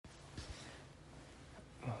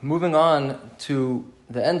Moving on to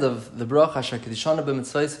the end of the Bracha Asher Kedishanu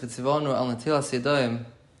b'mitzvos v'tzivanu al netilas yadayim.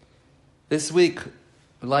 This week,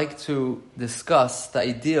 we'd like to discuss the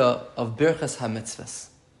idea of Birchos Hamitzvos.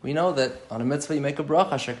 We know that on a mitzvah you make a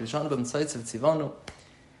Bracha Asher Kedishanu b'mitzvos v'tzivanu.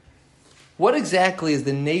 What exactly is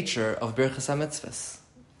the nature of Birchos Hamitzvos?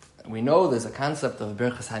 We know there's a concept of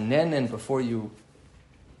Birchos Hanenin. Before you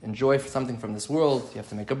enjoy something from this world, you have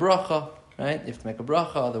to make a bracha, right? You have to make a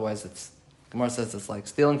bracha, otherwise Gemara says it's like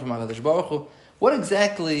stealing from HaKadosh Baruch Hu. What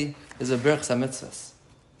exactly is a Birchos Hamitzvos?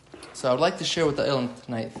 So I would like to share with the Ilam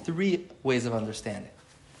tonight 3 ways of understanding.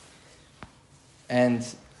 And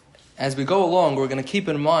as we go along, we're going to keep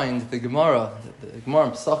in mind the Gemara in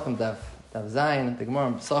Pesachim Dav Zayin, the Gemara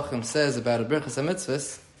in Pesachim says about a Birchos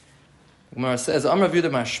Hamitzvos. The Gemara says, Amar Rav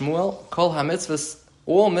Yehuda Mar Shmuel, Kol Hamitzvos,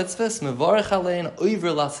 all mitzvahs, mevarech alein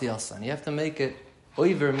oiver latziyasan. You have to make it,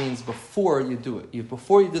 oiver means before you do it,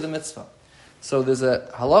 before you do the mitzvah. So there's a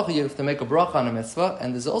halacha, you have to make a bracha on a mitzvah,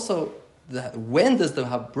 and there's also, when does the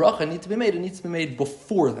bracha need to be made? It needs to be made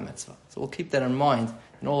before the mitzvah. So we'll keep that in mind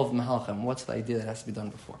in all of the Mahalchim. What's the idea that has to be done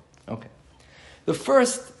before? Okay. The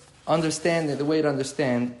first understanding, the way to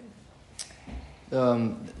understand,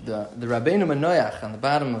 the Rabbeinu Manoach on the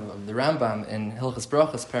bottom of the Rambam in Hilchos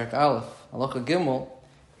Brachos, Perek Aleph, Halacha Gimel,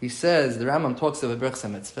 he says, the Rambam talks about Birchos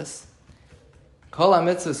Hamitzvos. Kol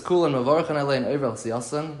ha-mitzvahs kulan mevarchan alein oiver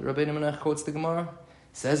l'siyasan, Rabbeinu Manoach quotes the Gemara.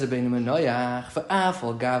 Says Rabbeinu Manoach,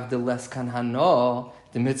 v'afal gav de les kan hana,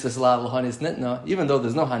 the mitzvahs la l'hanis nitna, even though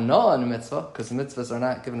there's no hana in the mitzvah, because the mitzvahs are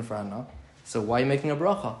not given for hana. So why are you making a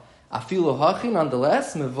bracha? Afilu hachi,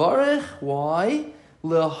 nonetheless, mevarech, why?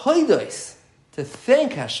 Le'hoidos, to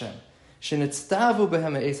thank Hashem, shenitztavu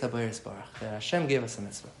behem eis habayis barach, that Hashem gave us a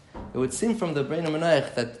mitzvah. It would seem from the Rabbeinu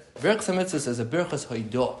Manoach that Birchos Hamitzvos is a Birchos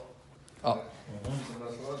Hoidah.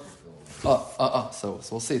 So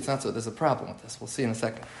we'll see. It's not so. There's a problem with this. We'll see in a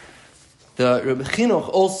second. The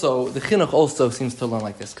Chinuch also seems to learn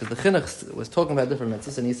like this, because the Chinuch was talking about different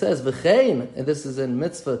mitzvahs, and he says v'chein, and this is in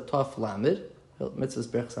mitzvah Taf Lamed, mitzvahs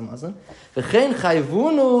Birchos Hamazon. V'chein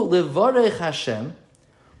chayvunu levarech Hashem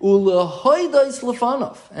ulehoidos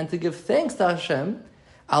lefanov, and to give thanks to Hashem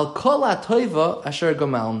al kol ha'toiva asher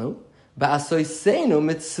gamalnu ba'asoiseinu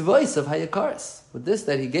mitzvos of hayakaris. With this,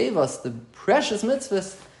 that He gave us the precious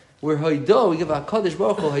mitzvahs, we're hoidah, we give HaKadosh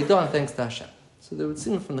Baruch Hu hoidah and thanks to Hashem. So they would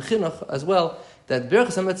see from the Chinuch as well that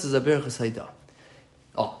Birchos Hamitzvos is a Birchos hoidah.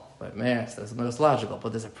 Oh, but may I ask, that's most logical,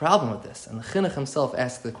 but there's a problem with this. And the Chinuch himself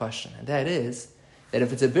asked the question, and that is, that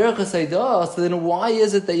if it's a Birchos hoidah, so then why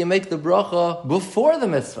is it that you make the bracha before the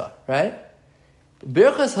mitzvah, right?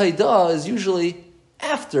 Birchos hoidah is usually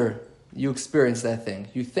after you experience that thing.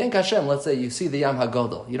 You thank Hashem. Let's say you see the Yam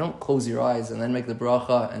HaGadol. You don't close your eyes and then make the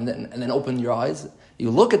bracha and then open your eyes. You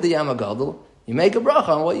look at the Yam HaGadol. You make a bracha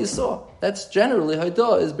on what you saw. That's generally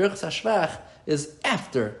Hoidah, is Birchos HaShvach, is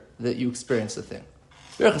after that you experience the thing.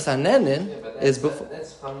 Birchos HaNenin is before.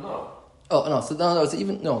 That's Hana. Oh no! So no, it's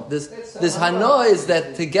even no. This Hana is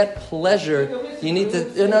that to get pleasure, you need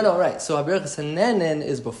to. No, right. So Birchos HaNenin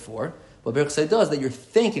is before. What Birchos Hoidah is that you're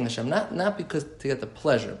thanking Hashem, not because to get the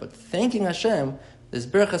pleasure, but thanking Hashem. This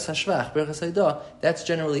Birchos HaShvach, Birchos Hoidah, that's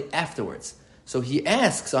generally afterwards. So he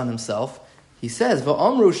asks on himself. He says,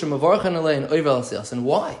 "Va'amru shemavarchan alein oiver l'siyas." And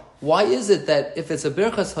why? Why is it that if it's a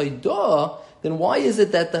Birchos Hoidah, then why is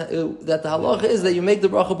it that the halacha is that you make the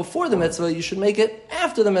bracha before the mitzvah? You should make it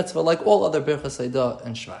after the mitzvah, like all other Birchos Hoidah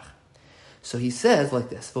and Shvach. So he says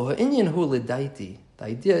like this: "V'ha'inyan hu l'daiti." The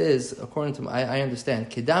idea is, according to I understand,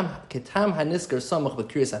 ketam hanisker samach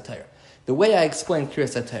b'kriyas hatayra. The way I explained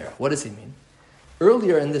kriyas hatayra, what does he mean?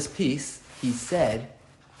 Earlier in this piece, he says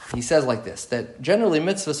like this, that generally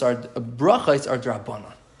brachos are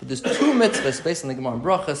drabanan. But there's 2 mitzvahs, based on the Gemara in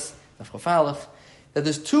Brachos, that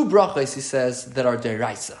there's 2 brachos, he says, that are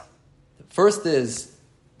deraisa. The first is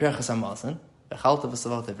Birchos Hamazon, v'chalta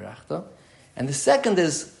v'savata v'rachta, and the second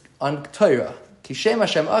is on Torah. Kishem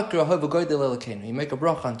Hashem akra ha'v'goydel elokenu. You make a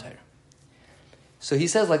bracha on Torah. So he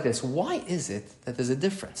says like this, why is it that there's a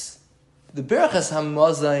difference? The Birchos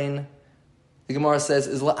Hamazon, the Gemara says,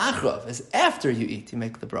 is la'achrav, is after you eat, you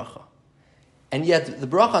make the bracha. And yet, the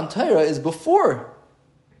bracha on Torah is before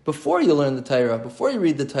you learn the Torah, before you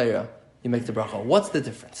read the Torah, you make the bracha. What's the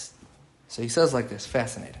difference? So he says like this,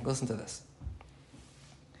 fascinating. Listen to this.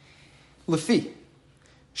 Lefi,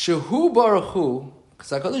 shehu baruch hu,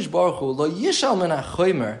 because HaKadosh Baruch Hu, lo yishal min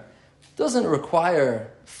ha'chomer, doesn't require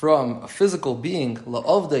from a physical being,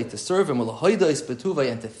 la'ovdei, to serve him, la'hoidos betuvai,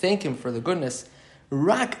 and to thank him for the goodness,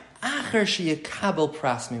 rak acher sheyekabel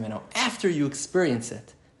pras mimeno, after you experience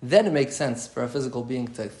it. Then it makes sense for a physical being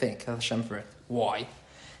to thank Hashem for it. Why?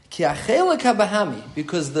 Ki ha'chelek habahami,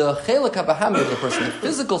 because the chelek habahami of the person, the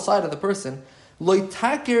physical side of the person, lo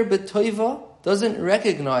takir b'toiva, doesn't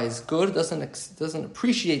recognize good, doesn't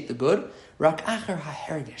appreciate the good, rak acher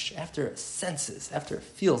ha'hergish, after it senses, after it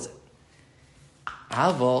feels it.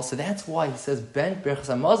 Aval, so that's why he says ben Birchos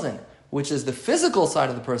hamazon, which is the physical side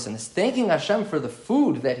of the person, is thanking Hashem for the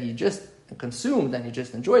food that he just consumed and he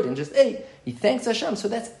just enjoyed and just ate. He thanks Hashem, so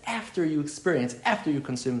that's after you experience, after you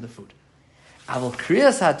consume the food. Aval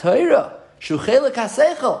kriyas ha'toira, shu chelek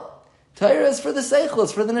ha'seichel. Torah is for the seichel,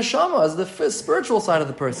 it's for the neshama, it's the spiritual side of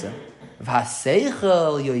the person.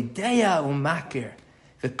 V'ha'seichel yoideya u'makir.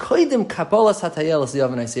 V'koidim kapolas ha'tayelas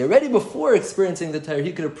yavanai. Already before experiencing the Torah,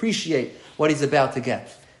 he could appreciate what he's about to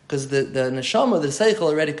get. Because the neshama, the seichel,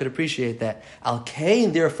 already could appreciate that. Al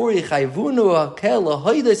kain, therefore, yichayvunu hakel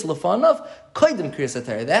lahoides lefanav koidim kriyas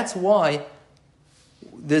ha'Torah. That's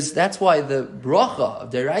why the bracha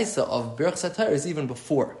of deraisa of Birchos HaTorah is even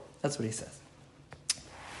before. That's what he says.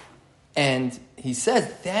 And he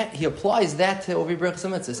says that he applies that to every Birchos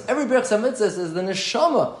HaMitzvos. Every Birchos HaMitzvos is the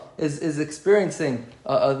neshama is experiencing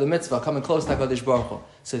the mitzvah, coming close to HaKadosh Baruch Hu.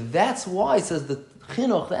 So that's why he says the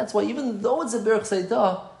chinuch. That's why even though it's a Birchos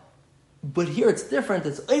HaTorah, but here it's different.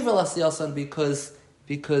 It's Eivel Asiyasan because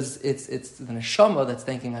it's the neshama that's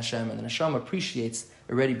thanking Hashem, and the neshama appreciates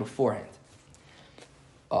already beforehand.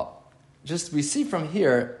 Just we see from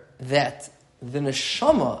here that the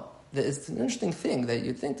neshama. It's an interesting thing that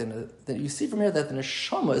you think that you see from here that the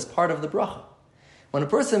neshama is part of the bracha. When a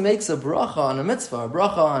person makes a bracha on a mitzvah, a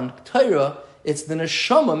bracha on Torah, it's the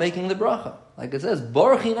neshama making the bracha. Like it says,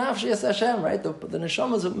 Baruch nafshi es Hashem, right? The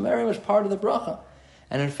neshama is very much part of the bracha.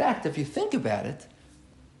 And in fact, if you think about it,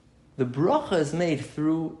 the bracha is made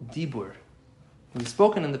through dibur. We've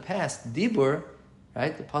spoken in the past, dibur,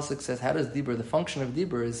 right? The pasuk says, how does dibur, the function of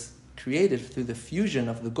dibur is created through the fusion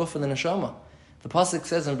of the guf and the neshama. The pasuk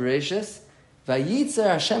says in Brachos, "Vayitzer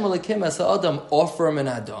Hashem Elokim es ha'adam ofer min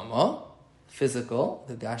adama," physical,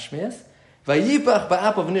 the gashmias. Vayipach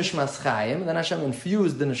ba'apav nishmas chayim. Then Hashem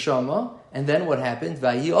infused the neshama, and then what happened?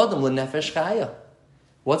 Vayi adam lenefesh chaya.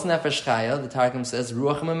 What's nefesh chaya? The Targum says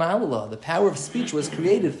ruach memalala. The power of speech was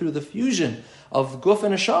created through the fusion of guf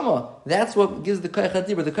and neshama. That's what gives the koach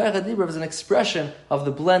hadibur. The koach hadibur is an expression of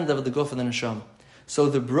the blend of the guf and the neshama. So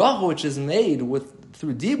the bracha which is made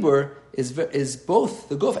through dibur is both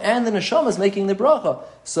the guf and the neshama is making the bracha.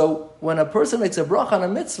 So when a person makes a bracha on a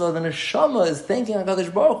mitzvah, the neshama is thanking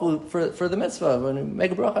HaKadosh Baruch Hu for the mitzvah. When you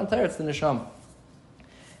make a bracha on Torah, it's the neshama.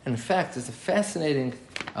 And in fact, there's a fascinating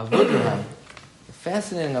avodraham.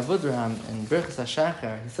 In Birchos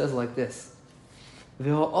HaShachar, he says like this: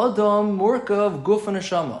 V'ha'adam murkav guf and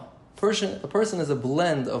neshama. A person is a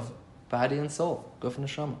blend of body and soul, guf and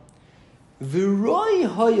neshama. V'roi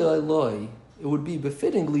haya eloi, it would be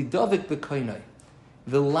befittingly davik b'koinai.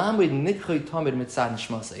 V'lamid nikchoy tamid mitzad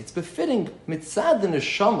neshmasa. It's befitting mitzad the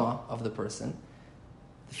neshama of the person.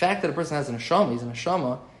 The fact that a person has a neshama, he's a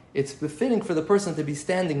neshama, it's befitting for the person to be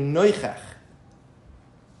standing noichach,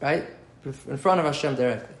 right, in front of Hashem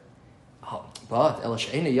directly. But elash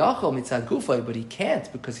eina yachol mitzad gufay, but he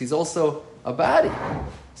can't because he's also a body.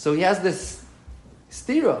 So he has this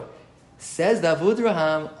stira. Says the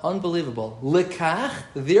Avudraham, unbelievable. Lekach,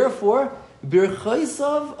 therefore,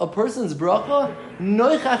 birchosav, a person's bracha,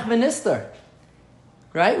 noichach v'nistar.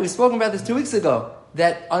 Right? We've spoken about this 2 weeks ago.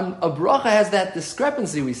 That a bracha has that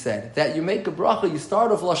discrepancy, we said. That you make a bracha, you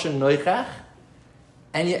start off lashon noichach,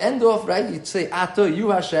 and you end off, right? You say, Ato,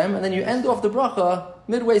 you Hashem, and then you end off the bracha,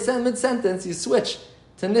 mid-sentence, you switch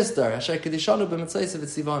to nistar. Asher kedishanu b'mitzaysev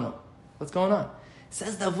etzivanu. What's going on?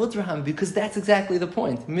 Says the Avudraham, because that's exactly the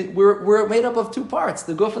point. We're made up of two parts,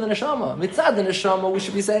 the guf and the neshama. Mitzad the neshama, we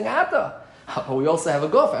should be saying Ata. But we also have a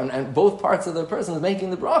guf, and both parts of the person is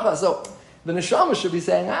making the bracha. So the neshama should be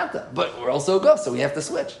saying Ata, but we're also a guf, so we have to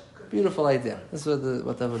switch. Beautiful idea. This is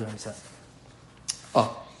what the Avudraham says.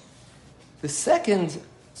 The second,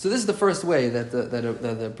 so this is the first way that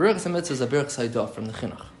the Birchos HaMitzvah is a Birchos HaTorah from the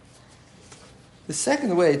chinuch. The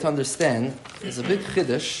second way to understand is a big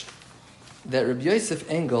chiddush that Rabbi Yosef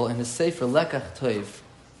Engel in his Sefer Lekach Tov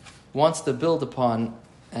wants to build upon,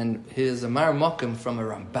 and he is a Mar Mokim from a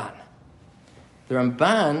Ramban. The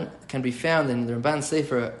Ramban can be found in the Ramban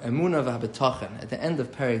Sefer Emunah v'Habitachon at the end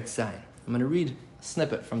of Perek Zayin. I'm going to read a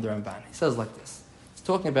snippet from the Ramban. He says like this. He's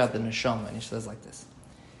talking about the neshama, and he says like this: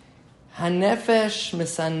 Hanefesh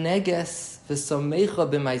misaneges v'somecha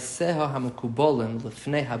b'maiseha hamukubolim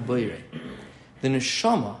lefnei haboyrei. The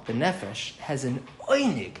neshama, the nefesh, has an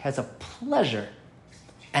oinig, has a pleasure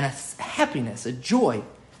and a happiness, a joy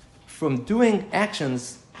from doing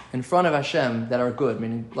actions in front of Hashem that are good,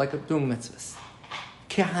 meaning like doing mitzvahs.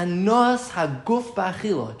 Kehanos haguf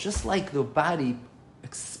ba'achila, just like the body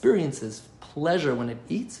experiences pleasure when it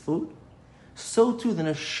eats food, so too the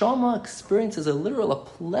neshama experiences a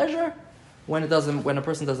pleasure when a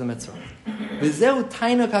person does a mitzvah. V'zeu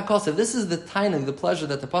tainuk hakosev. This is the tainuk, the pleasure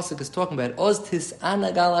that the pasuk is talking about. Oz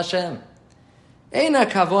tis'ana gal Hashem. Eina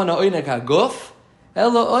kavona oinek haguf,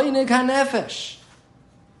 elo oinek hanefesh.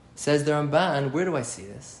 Says the Ramban, where do I see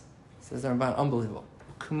this? Says the Ramban, unbelievable.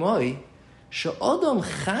 K'moi she'odom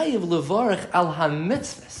chayiv levarech al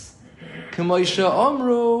hamitzvos. K'moi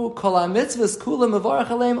she'omru kol hamitzvos kula mevarech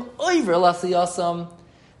aleim oiver l'asiyasam.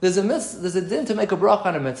 There's a din to make a bracha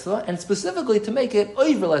on a mitzvah, and specifically to make it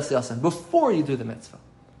oiver l'asiyasam, before you do the mitzvah.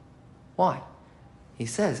 Why? He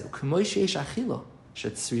says, k'moi she'esh achilo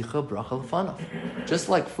she'tzricha bracha l'fanav. Just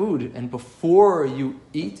like food, and before you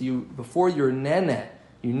eat, before you're neneh,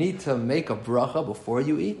 you need to make a bracha before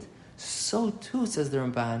you eat. So too, says the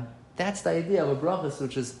Ramban, that's the idea of a brachos,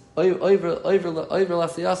 which is over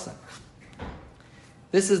l'asiyasam.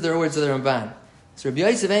 This is the words of the Ramban. So Rabbi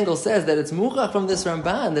Yosef Engel says that it's muchach from this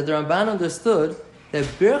Ramban, that the Ramban understood that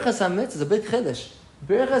Birchos HaMitzvos is a big chiddush.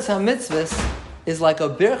 Birchos HaMitzvos is like a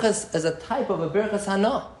Birchos, as a type of a Birchos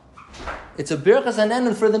Hana. It's a Birchos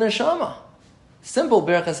Hanenin for the neshama. Simple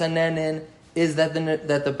Birchos Hanenin is that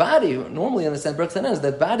the body, normally understand Birchos Hanenin, is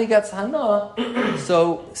that body gets Hana,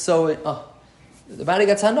 the body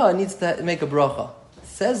gets Hana, it needs to make a bracha.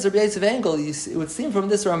 Says Rabbi Yosef Engel, it would seem from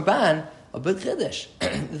this Ramban, a big chiddush,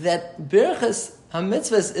 that Birchos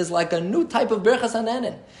HaMitzvos is like a new type of Birchos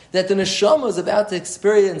Hanenin, that the neshama is about to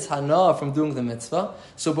experience Hana from doing the mitzvah,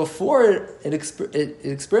 so before it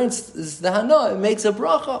experiences the Hana, it makes a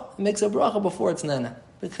bracha. It makes a bracha before it's Nana.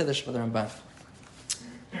 Big chiddush for the Ramban.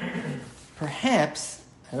 Perhaps,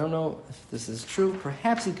 I don't know if this is true,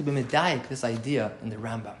 perhaps it could be medayik, this idea in the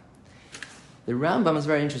Rambam. The Rambam is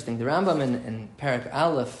very interesting. The Rambam in Parak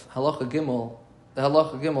Aleph, Halacha Gimel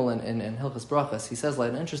in Hilchos Brachos, he says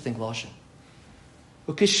like an interesting lashon.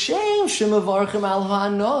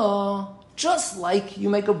 Just like you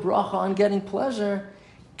make a bracha on getting pleasure,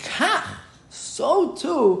 kach, so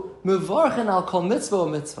too, mevarchen al kol mitzvah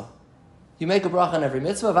mitzvah. You make a bracha on every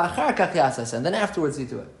mitzvah, v'achar kach yasas, and then afterwards you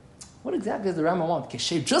do it. What exactly does the Rambam want?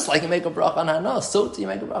 Kishem, just like you make a bracha on Hana, so too you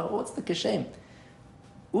make a bracha. What's the kishem?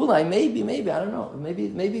 Ulai, maybe, I don't know. Maybe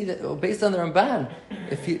that, based on the Ramban,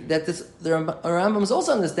 the Rambam is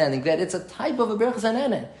also understanding that it's a type of a Birchos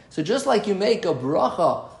Hanenin. So just like you make a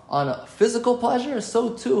bracha on a physical pleasure,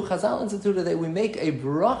 so too Chazal instituted that we make a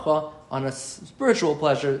bracha on a spiritual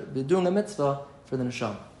pleasure, doing a mitzvah for the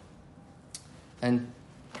neshama. And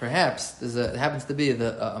perhaps it happens to be a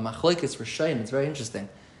machlokes Rishonim. It's very interesting.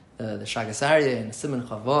 The Shagas Aryeh and Simon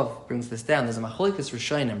Chavav brings this down. There's a machlokes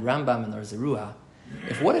Rishonim, Rambam and Zeruah.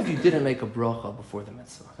 What if you didn't make a bracha before the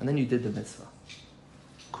mitzvah, and then you did the mitzvah?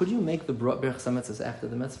 Could you make the Birchos HaMitzvos after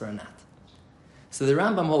the mitzvah or not? So the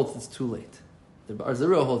Rambam holds it's too late. The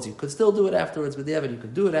Zeruah holds you could still do it afterwards, but you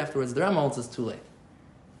could do it afterwards. The Rambam holds it's too late.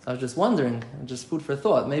 So I was just wondering, just food for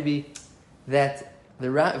thought, maybe that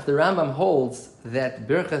if the Rambam holds that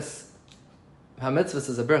Birchos HaMitzvos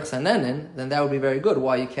is a Birchos Hanenin, then that would be very good.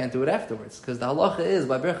 Why you can't do it afterwards? Because the halacha is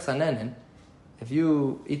by Birchos Hanenin, if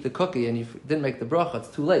you eat the cookie and you didn't make the bracha, it's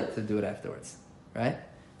too late to do it afterwards, right?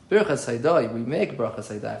 Birchos Haydah, we make Birchos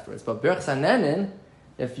Haydah afterwards. But Birchos Hanenin,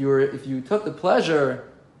 if you took the pleasure,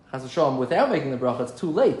 Chas v'shalom, without making the bracha, it's too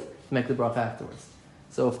late to make the bracha afterwards.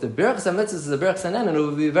 So if the Birchos HaMitzvos is a Birchos Hanenin, it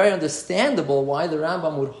would be very understandable why the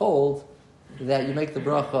Rambam would hold that you make the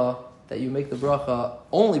bracha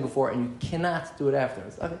only before and you cannot do it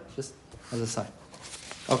afterwards. Okay, just as a sign.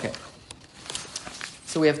 Okay.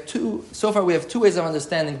 So we have two ways of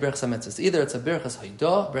understanding Birchos HaMitzvos. Either it's a Birchos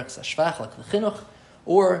Haydah, Birchos HaShvach, like the Chinuch,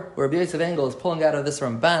 or where Rabbi Yosef Engel is pulling out of this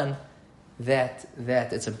Ramban that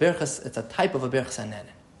it's a type of a Birchos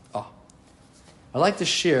Hanenin. I'd like to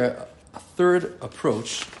share a third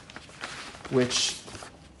approach, which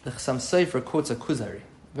the Chassam Sofer quotes a Kuzari.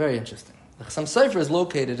 Very interesting. The Chassam Sofer is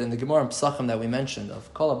located in the Gemara and Pesachim that we mentioned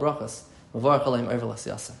of Kol HaBrachos, Mevarech Aleim Over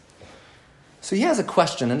L'Asiyasam. So he has an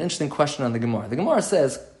interesting question on the Gemara. The Gemara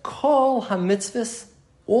says, Kol HaMitzvos,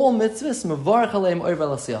 all mitzvahs, Mevarech Aleim Over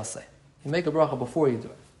L'Asiyasam. You make a bracha before you do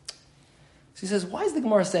it. So he says, why is the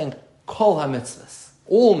Gemara saying Kol HaMitzvos,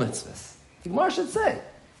 all mitzvahs? The Gemara should say,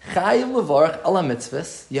 Chayiv Levarech Ala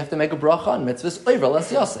Mitzvahs, you have to make a bracha on mitzvahs Over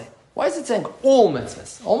L'Asiyasam. Why is it saying all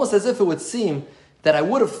mitzvahs? Almost as if it would seem that I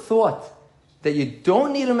would have thought that you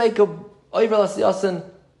don't need to make a Over L'Asiyasam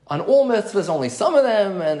on all mitzvahs, only some of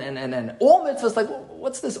them, and all mitzvahs. Like,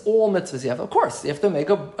 what's this all mitzvahs? You have, of course, you have to make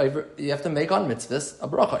on mitzvahs a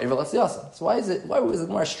bracha Over L'Asiyasam. So why was the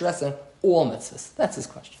Gemara stressing all mitzvahs? That's his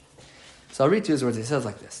question. So I'll read to you his words. He says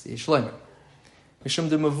like this: Yishloimer, Mishum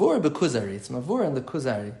de Mavur beKuzari. It's Mavur and the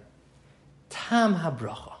Kuzari. Tam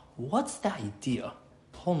habracha. What's the idea?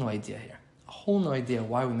 A whole new idea here. A whole new idea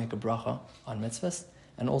why we make a bracha on mitzvahs,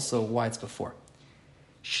 and also why it's before.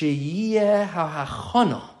 Sheyeh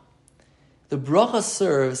ha'hachana. The bracha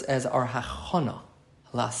serves as our hachana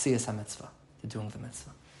la'asiyas hamitzvah, to doing the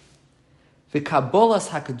mitzvah. V'kabolas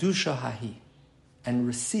hakadusha hahi, and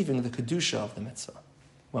receiving the kedusha of the mitzvah.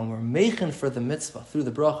 When we're meichen for the mitzvah through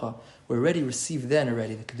the bracha, we already receive the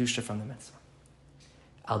kedusha from the mitzvah.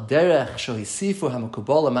 Al derech shohisifu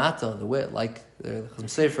hamakubala mata, the way like the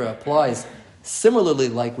Chazon Sofer applies. Similarly,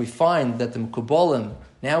 like we find that the mukubalim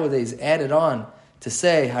nowadays added on to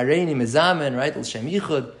say hareini mizamen, right, l'shem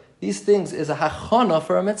yichud. These things is a hachana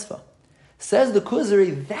for a mitzvah. Says the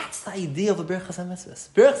Kuzari, that's the idea of the Birchos HaMitzvahs.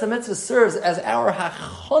 Birchos HaMitzvahs serves as our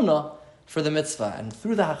hachana for the mitzvah, and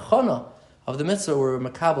through the hachana of the mitzvah, we're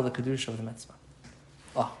makabel the kedusha of the mitzvah.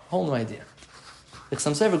 Whole new idea. The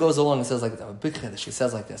Chazon Sofer goes along and says like that. A big chiddush. He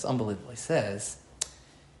says like this, unbelievable. He says,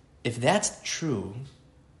 if that's true,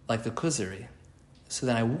 like the Kuzari, so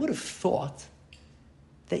then I would have thought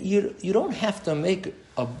that you don't have to make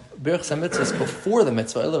a Birchos HaMitzvahs before the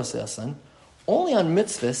mitzvah, only on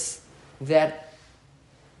mitzvahs that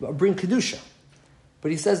bring kedusha.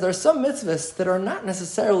 But he says there are some mitzvahs that are not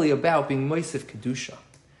necessarily about being moisif kedusha.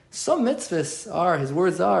 Some mitzvahs are, his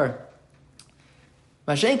words are,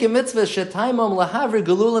 Mashenke mitzvahs shetaimam lahavri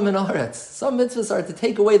gelulim in haaretz. Some mitzvahs are to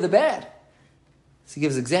take away the bad. So he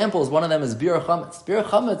gives examples. One of them is bir chametz. Bir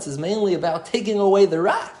chametz is mainly about taking away the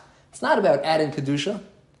ra. It's not about adding kedusha.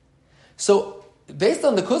 So, based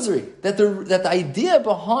on the Kuzari, that the idea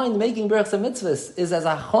behind making Birchos HaMitzvahs is as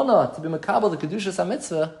a chana to be makabel the Kedushas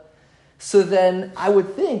HaMitzvah, so then I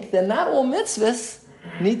would think that not all mitzvahs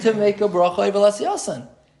need to make a bracha evel asiyasan.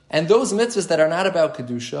 And those mitzvahs that are not about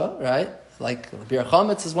Kedusha, right, like Bir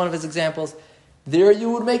Chametz is one of his examples, there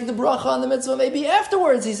you would make the bracha on the mitzvah maybe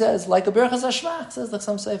afterwards, he says, like a Birchos HaShvach, says the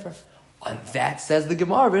Chazon Sofer. And that says the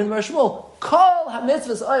Gemara in Shmuel. Kol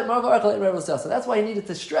ha-mitzvahs oy marvarach le'imrev l'siyasa. That's why he needed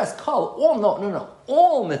to stress. Kol, all, no.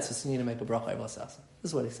 All mitzvahs you need to make a bracha evel l'siyasa.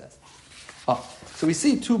 This is what he says. So we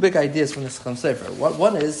see two big ideas from this Chazon Sofer.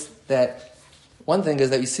 One thing is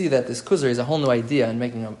that we see that this Kuzari is a whole new idea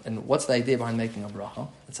and what's the idea behind making a bracha?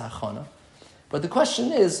 It's hachana. But the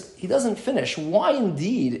question is, he doesn't finish. Why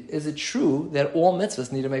indeed is it true that all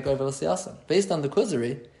mitzvahs need to make evel l'siyasa? Based on the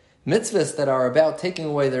Kuzari, mitzvahs that are about taking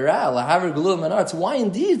away the ra, lahaver gelul menarts, why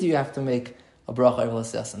indeed do you have to make a bracha evel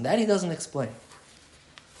l'siyasa? That he doesn't explain.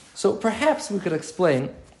 So perhaps we could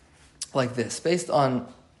explain like this, based on,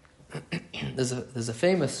 there's a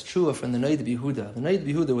famous tshuva from the Noid B'Yehuda. The Noid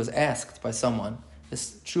B'Yehuda was asked by someone,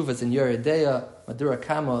 this tshuva is in Yeridea, Madura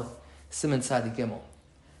Kama, Siman Tzadi Gimel.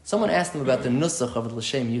 Someone asked him about the nusach of the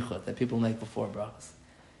l'shem yichud that people make before brachas.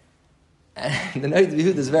 And the Noid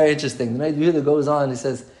B'Yehuda is very interesting. The Noid B'Yehuda goes on and he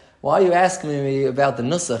says, why are you asking me about the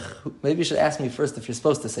nusach? Maybe you should ask me first if you're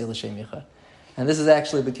supposed to say l'shem yichud. And this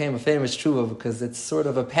actually became a famous tshuva because it's sort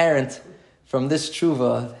of apparent from this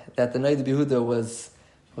tshuva that the Noid B'Yehuda was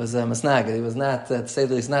masnaged. He was not, to say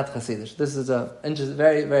that he's not chassidish. This is a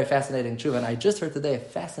very, very fascinating tshuva. And I just heard today a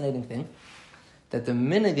fascinating thing, that the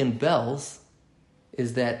minhag in bells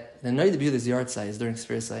is that the Noid B'Yehuda's yahrzeit is during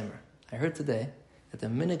Sfiras Omer. I heard today that the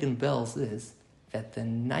minhag in bells is that the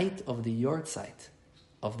night of the yahrzeit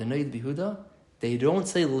of the Noid B'Yehuda, they don't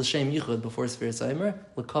say l'shem yichud before Sfiras Omer,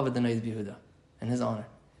 l'kavod the Noid B'Yehuda, in his honor.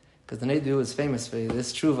 Because the Noid B'Yehuda is famous for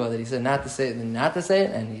this tshuva that he said not to say it,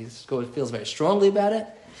 and he feels very strongly about it.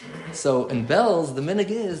 So in bells, the minhag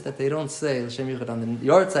is that they don't say l'shem yichud on the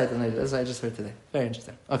yahrzeit, and that's what I just heard today. Very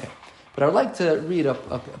interesting. Okay. But I would like to read a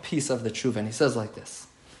piece of the tshuva, and he says like this.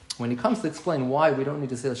 When he comes to explain why we don't need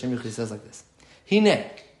to say l'shem yichud, he says like this. Hine,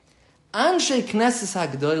 anshe knesses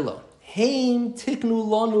hagdoilo, heim tiknu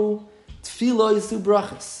lonu tfilo yisu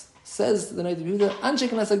brachos. Says the Noid B'Yehuda, anshe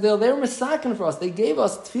knesses hagdoilo, they were misaken for us. They gave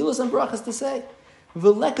us tfilos and brachos to say.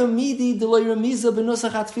 V'leka midi deloy remiza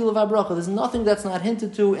b'nusach ha-tfila v'bracha. There's nothing that's not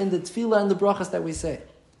hinted to in the tfila and the brachos that we say.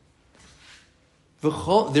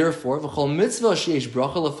 Therefore, v'chol mitzvah sheish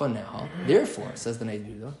bracha lefaneha. Therefore, says the Noid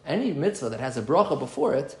B'Yehuda, any mitzvah that has a bracha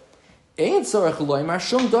before it, ein tzarech loymar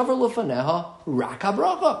shum davar lefaneha rak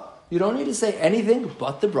ha-bracha. You don't need to say anything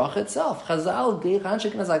but the bracha itself. Chazal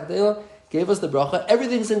gave us the bracha.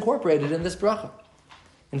 Everything's incorporated in this bracha.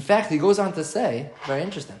 In fact, he goes on to say, very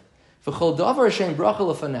interesting, v'chol davar shein bracha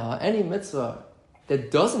lefaneha, any mitzvah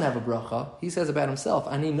that doesn't have a bracha, he says about himself,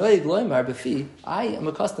 ani noyeg loymar b'fi, I am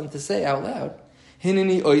accustomed to say out loud,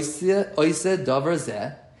 Hinini oise davar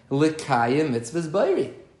zeh l'kayim mitzvahs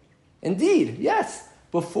bayri. Indeed, yes.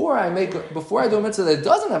 Before I do a mitzvah that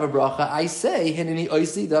doesn't have a bracha, I say,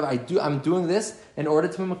 I'm doing this in order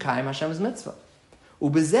to be Mekayim Hashem's mitzvah.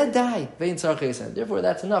 Therefore,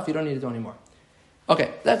 that's enough. You don't need to do anymore.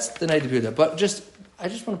 Okay, that's the Noda B'Yehuda. But I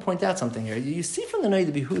just want to point out something here. You see from the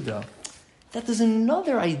Noda B'Yehuda that there's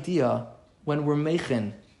another idea when we're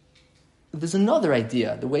mechin. There's another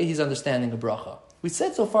idea, the way he's understanding a bracha. We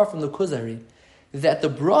said so far from the Kuzari that the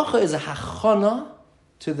bracha is a hachana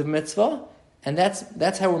to the mitzvah, and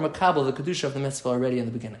that's how we're makabel the kedusha of the mitzvah already in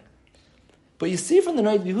the beginning. But you see from the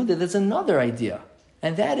Noda B'Yehuda, there's another idea,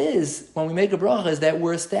 and that is when we make a bracha is that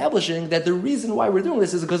we're establishing that the reason why we're doing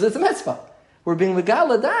this is because it's a mitzvah. We're being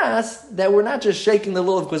megala das that we're not just shaking the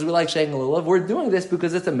lulav because we like shaking the lulav. We're doing this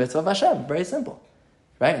because it's a mitzvah of Hashem. Very simple,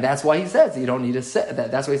 right? And that's why he says you don't need to say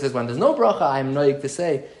that. That's why he says when there's no bracha, I'm noig to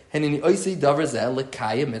say henini oisi davar zeh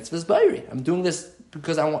lekaya mitzvahs bayri. I'm doing this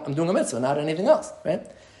because I'm doing a mitzvah, not anything else, right?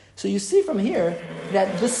 So you see from here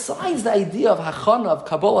that besides the idea of hachana, of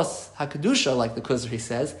kabbalas hakadusha, like the Kuzri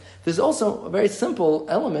says, there's also a very simple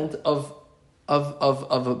element of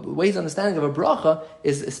a way's understanding of a bracha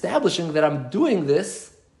is establishing that I'm doing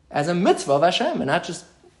this as a mitzvah of Hashem and not just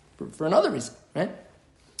for another reason, right?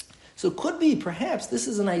 So it could be, perhaps, this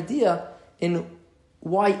is an idea in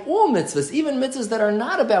why all mitzvahs, even mitzvahs that are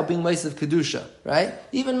not about being meisav kedusha, right?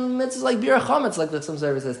 Even mitzvahs like bir chametz, like the some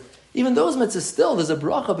service says, even those mitzvahs still, there's a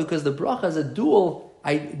bracha because the bracha has a dual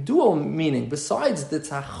meaning. Besides the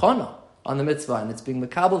tzachana on the mitzvah and it's being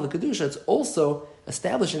mekabel the kedusha, it's also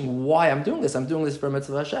establishing why I'm doing this. I'm doing this for a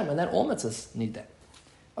mitzvah of Hashem, and then all mitzvahs need that.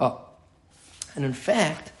 Oh, and in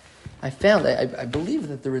fact, I believe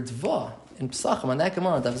that the Ritva in Pesachim on that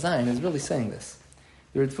Gemara Daf Zayin is really saying this.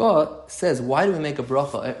 The Ritva says, why do we make a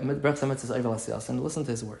bracha? Brachos mitzvahs over l'asiyas, and listen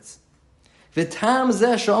to his words. V'tam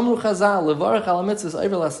zeh she'omru Chazal levarach al mitzvahs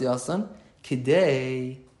over l'asiyas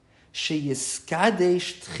kidei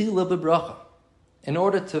sheyiskadesh tchila bebracha. In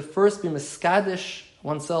order to first be miskadesh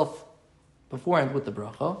oneself beforehand with the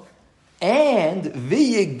bracha, and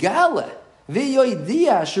v'yigale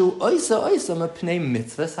v'yoidia shu oisa mepnei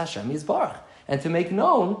mitzvahs Hashem yizbarach, and to make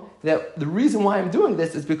known that the reason why I'm doing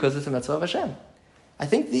this is because it's a mitzvah of Hashem. I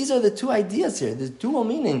think these are the two ideas here. There's dual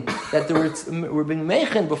meaning that we're being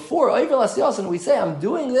meichen before oiver l'asiyos, and we say I'm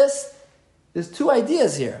doing this. There's two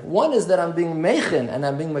ideas here. One is that I'm being meichen and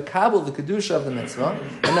I'm being makabel the kedusha of the mitzvah,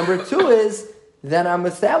 and number two is that I'm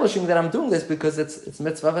establishing that I'm doing this because it's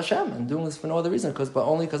mitzvah of Hashem. I'm doing this for no other reason, but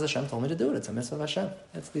only because Hashem told me to do it. It's a mitzvah of Hashem.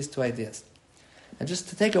 That's these two ideas. And just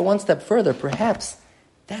to take it one step further, perhaps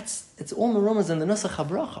it's all merumas in the nusach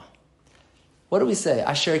habracha. What do we say?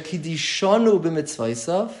 Asher kidishanu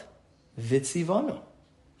b'mitzvaysav vitzivanu.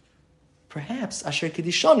 Perhaps asher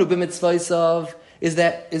kidishanu b'mitzvaysav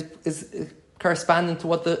is corresponding to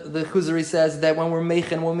what the Chuzari says, that when we're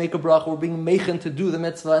meichen, when we make a bracha, we're being meichen to do the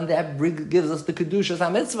mitzvah, and that gives us the kedushas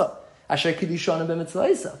ha-mitzvah. Asher kidishanu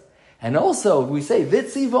b'mitzvaysav. And also, we say,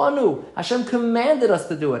 vitzivanu, Hashem commanded us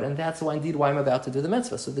to do it, and that's why I'm about to do the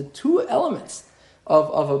mitzvah. So the two elements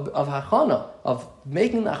of hachana, of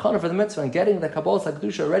making the hachana for the mitzvah and getting the kabbalas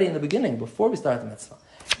hakdusha already in the beginning, before we start the mitzvah,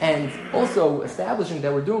 and also establishing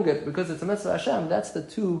that we're doing it because it's a mitzvah of Hashem, that's the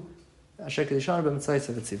two, asher kidishanu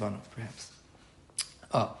b'mitzvaysav vitzivanu, perhaps.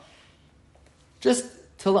 Just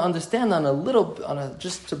to understand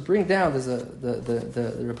just to bring down, there's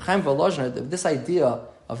the Reb Chaim Volozhner, this idea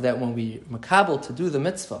of that when we makabel to do the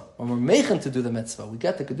mitzvah, when we're meichen to do the mitzvah, we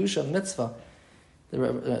get the kedusha of mitzvah. The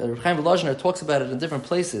Reb Chaim Volozhner talks about it in different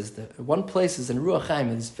places. One place is in Ruach Chaim,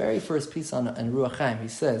 in his very first piece in Ruach Chaim, he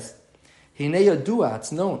says, Hinei yodua,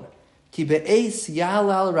 it's known, ki be'eis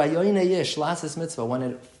yalal rayoyne yesh lasis mitzvah, when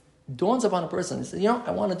it dawns upon a person, he says,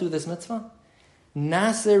 I want to do this mitzvah,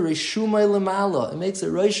 Naser rishumay lemala. It makes a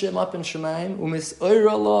roishim up in Shemaim. Umis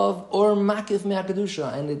oirolov or makif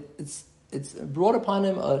me'akadusha, and it's brought upon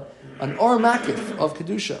him an or makif of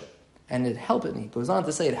kedusha, and it helps. And he goes on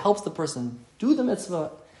to say it helps the person do the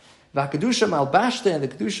mitzvah. V'akadusha malbashte, and the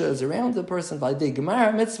kedusha is around the person. V'adei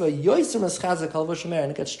gemar mitzvah yoyser meschazak al v'shemer,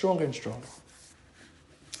 and it gets stronger and stronger.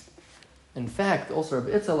 In fact, also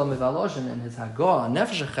Rabbi Itzal HaMivalozhin in his Hagah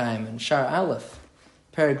Nefesh HaChaim in Shar Aleph,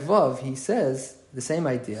 Perek Vav, he says the same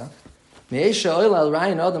idea. This idea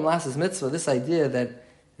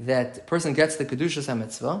that person gets the Kedushas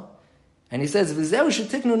HaMitzvah, and he says, that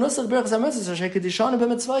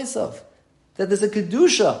there's a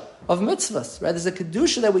Kedusha of mitzvahs, right? There's a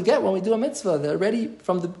Kedusha that we get when we do a mitzvah. They're already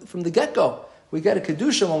from the get-go. We get a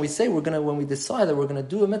Kedusha when we say when we decide that we're going to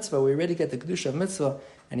do a mitzvah, we already get the Kedusha of mitzvah.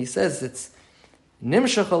 And he says it's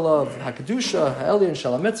Nimshach alav HaKedusha Ha'elyon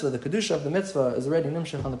Shal HaMitzvah. The Kedusha of the mitzvah is already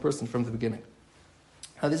Nimshach on the person from the beginning.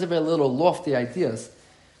 Now, these are very little lofty ideas,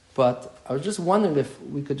 But I was just wondering if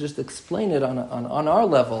we could just explain it on our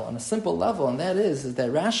level, on a simple level, and that is that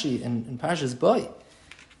Rashi in Parshas Boy,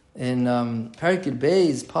 in Parakid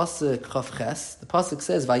Bey's Pasuk Chavches, the Pasuk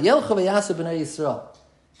says, Vayelcha v'yasu b'nei Yisrael.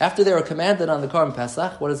 After they were commanded on the Korban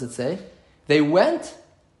Pesach, what does it say? They went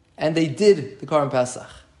and they did the Korban Pesach.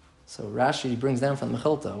 So Rashi brings down from the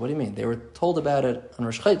Mechilta. What do you mean? They were told about it on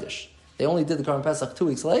Rosh Chodesh. They only did the Korban Pesach 2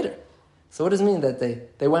 weeks later. So what does it mean that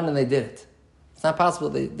they went and they did it? It's not possible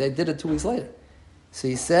they did it 2 weeks later. So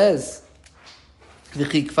he says,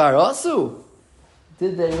 V'chi kfar asu.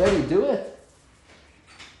 Did they already do it?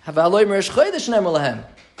 Havaloi Rosh Chodesh nemar lahem.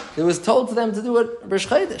 It was told to them to do it Rosh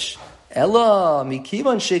Chodesh. Ella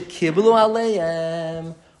mikivan shekiblu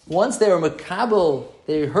aleim. Once they were makabel,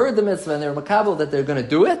 they heard the mitzvah and they were makabel that they're going to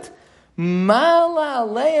do it. Mala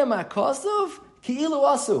aleim akosov ki'ilu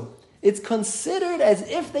asu. It's considered as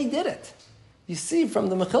if they did it. You see from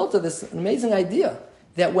the Mechilta this amazing idea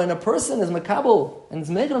that when a person is makabel and is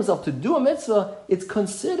making himself to do a mitzvah, it's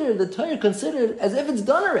considered, the Torah considered as if it's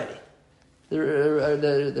done already. The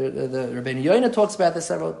Rabbeinu Yoina talks about this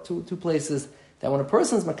two places, that when a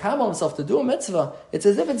person is makabel himself to do a mitzvah, it's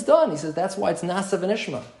as if it's done. He says that's why it's nasa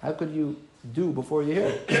v'nishma. How could you do before you hear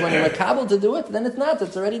it? Because when you're makabel to do it, then it's not,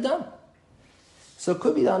 it's already done. So it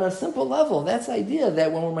could be on a simple level. That's the idea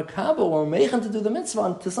that when we're makabel, when we're meichen to do the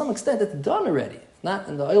mitzvah, to some extent it's done already. It's not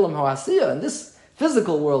in the olam ha'asiyah, in this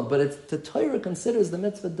physical world, but it's the Torah considers the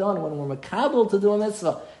mitzvah done when we're makabel to do a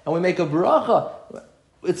mitzvah and we make a bracha.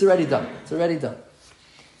 It's already done. It's already done.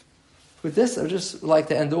 With this, I would just like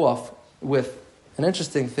to end off with an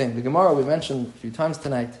interesting thing. The Gemara we mentioned a few times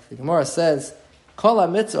tonight. The Gemara says, "Kol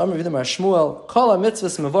ha-mitzvah, Amar V'damar Shmuel, Kol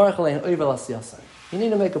ha-mitzvahs mevarach alein oiver l'asiyasan." You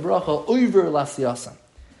need to make a bracha oiver l'asiyasan.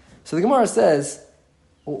 So the Gemara says,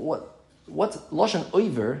 what's lashon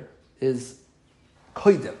oiver is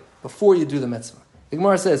koidim, before you do the mitzvah. The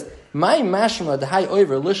Gemara says, "My mashma d'hai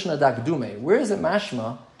oiver lishna dakdume." Where is it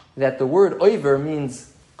mashma that the word oiver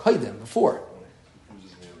means koidim, before?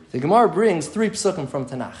 The Gemara brings 3 psukim from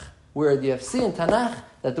Tanakh, where you see in Tanakh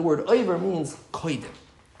that the word oiver means koidim.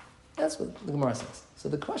 That's what the Gemara says. So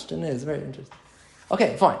the question is very interesting.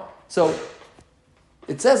 Okay, fine. So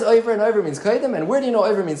it says oiver, and oiver means koidim, and where do you know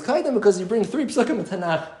oiver means koidim? Because you bring 3 psukim in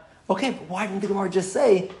Tanakh. Okay, but why didn't the Gemara just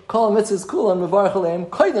say kol mitzvahs kulan mevarach aleim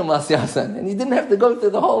koidim l'asiyasan? And you didn't have to go through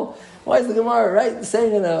the whole. Why is the Gemara right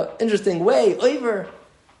saying in an interesting way oiver?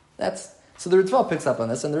 So the Ritva picks up on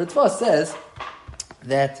this, and the Ritva says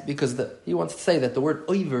that because he wants to say that the word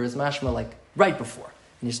oiver is mashma like right before,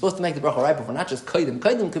 and you're supposed to make the bracha right before, not just koidim.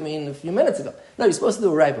 Koidim could mean a few minutes ago. No, you're supposed to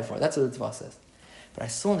do it right before. That's what the Ritva says. But I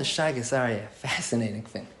saw in the Shagas Aryeh a fascinating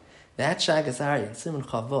thing. That Shagas Aryeh in Simon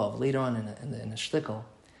Chavav, later on in the shtickle,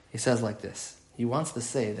 he says like this. He wants to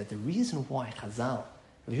say that the reason why Chazal,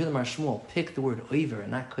 Rabbi Yehuda Mar Shmuel, picked the word oiver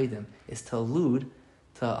and not koidim is to allude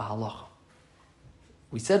to a halacha.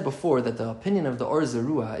 We said before that the opinion of the Or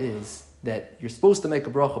Zerua is that you're supposed to make a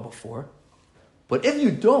bracha before, but if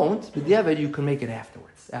you don't, b'diavad, you can make it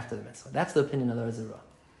afterwards, after the mitzvah. That's the opinion of the Or Zerua.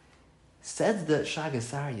 Said the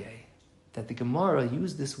Shagas Aryeh that the Gemara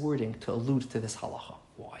used this wording to allude to this halacha.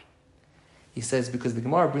 Why? He says because the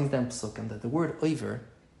Gemara brings down psukim that the word oiver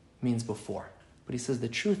means before. But he says the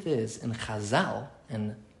truth is, in Chazal,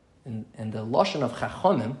 and in the lashon of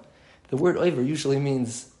Chachomim, the word oiver usually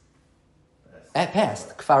means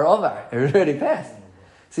past. Kfar ovar, it already passed.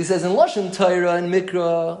 So he says in lashon Torah and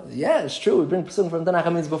Mikra, yeah, it's true, we bring psukim from Tanakh,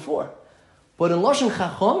 it means before. But in lashon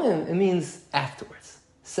Chachomim, it means afterwards.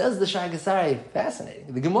 Says the Shagas Aryeh,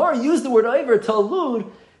 fascinating. The Gemara used the word oiver to allude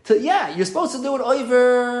to, you're supposed to do it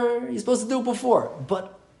oiver, you're supposed to do it before.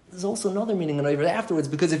 But there's also another meaning in oiver afterwards,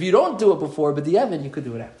 because if you don't do it before, but the Evan, you could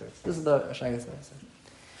do it afterwards. This is the Shagas Aryeh.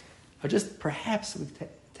 Or just perhaps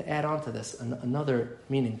to add on to this, another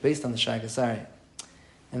meaning based on the Shagas Aryeh.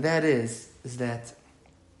 And that is that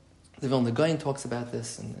the Vilna Gaon talks about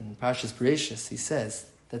this in Parshas Birchos. He says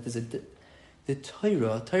that there's the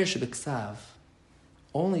Torah Shebiksav,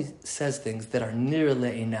 only says things that are nir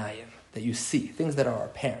le'einayim, that you see, things that are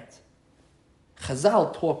apparent.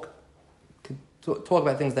 Chazal talk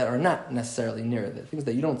about things that are not necessarily near, things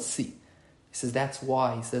that you don't see. He says that's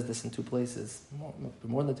why, he says this in 2 places,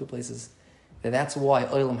 more than 2 places, that's why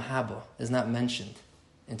Olam Haba is not mentioned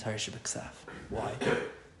in Torah Shebiksav. Why?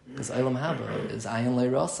 Because Olam Haba is Ayin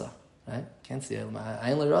Le'rasa, right? Can't see Ayin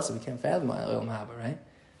Le'rasa, we can't fathom Olam Haba, right?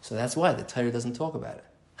 So that's why the Torah doesn't talk about it.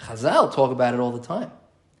 Chazal talk about it all the time.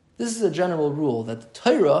 This is a general rule that the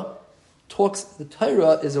Torah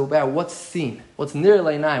is about what's seen, what's near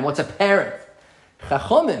le'inayim, what's apparent.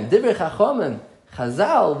 Chachomim, Divrei Chachomim,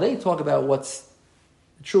 Chazal, they talk about what's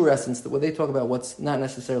the true essence, they talk about what's not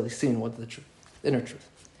necessarily seen, what's the inner truth.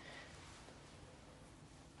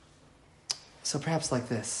 So perhaps like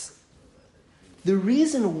this. The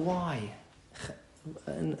reason why,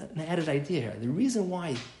 an added idea here, the reason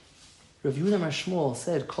why Rav Yehuda Mar Shmuel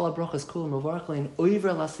said, Kol Brachos Kulam Mevarchlin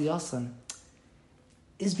Oiver Lasiyasan,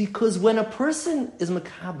 is because when a person is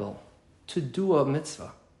makabel to do a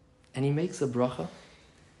mitzvah, and he makes a bracha,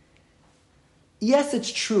 yes,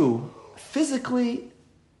 it's true, physically,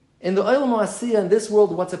 in the Olam HaAsiyah, in this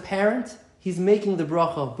world, what's apparent? He's making the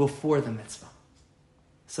bracha before the mitzvah.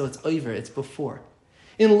 So it's over, it's before.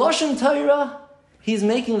 In Lashon Torah, he's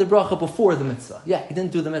making the bracha before the mitzvah. Yeah, he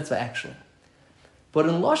didn't do the mitzvah actually. But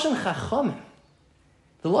in Lashon Chachamim,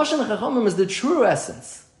 the Lashon Chachamim is the true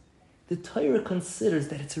essence. The Torah considers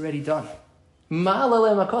that it's already done.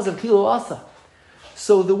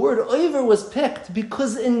 So the word over was picked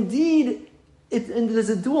because indeed there's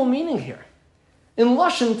a dual meaning here. In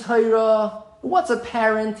Lashon Torah, what's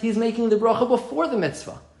apparent? He's making the bracha before the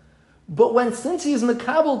mitzvah. But since he's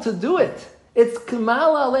makabel to do it, it's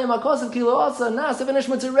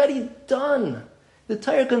it's already done. The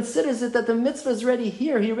Torah considers it that the mitzvah is already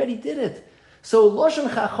here. He already did it. So Lashon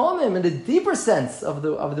Chachamim, in the deeper sense of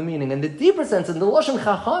the meaning, in the deeper sense, in the Lashon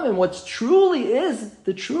Chachamim, what truly is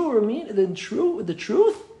the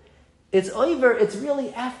truth, it's over. It's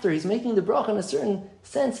really after. He's making the bracha in a certain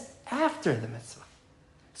sense after the mitzvah.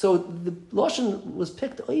 So the Lashon was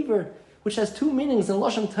picked over, which has two meanings. In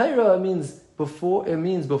Lashon Torah, it means before.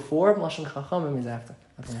 Lashon Chachamim means after.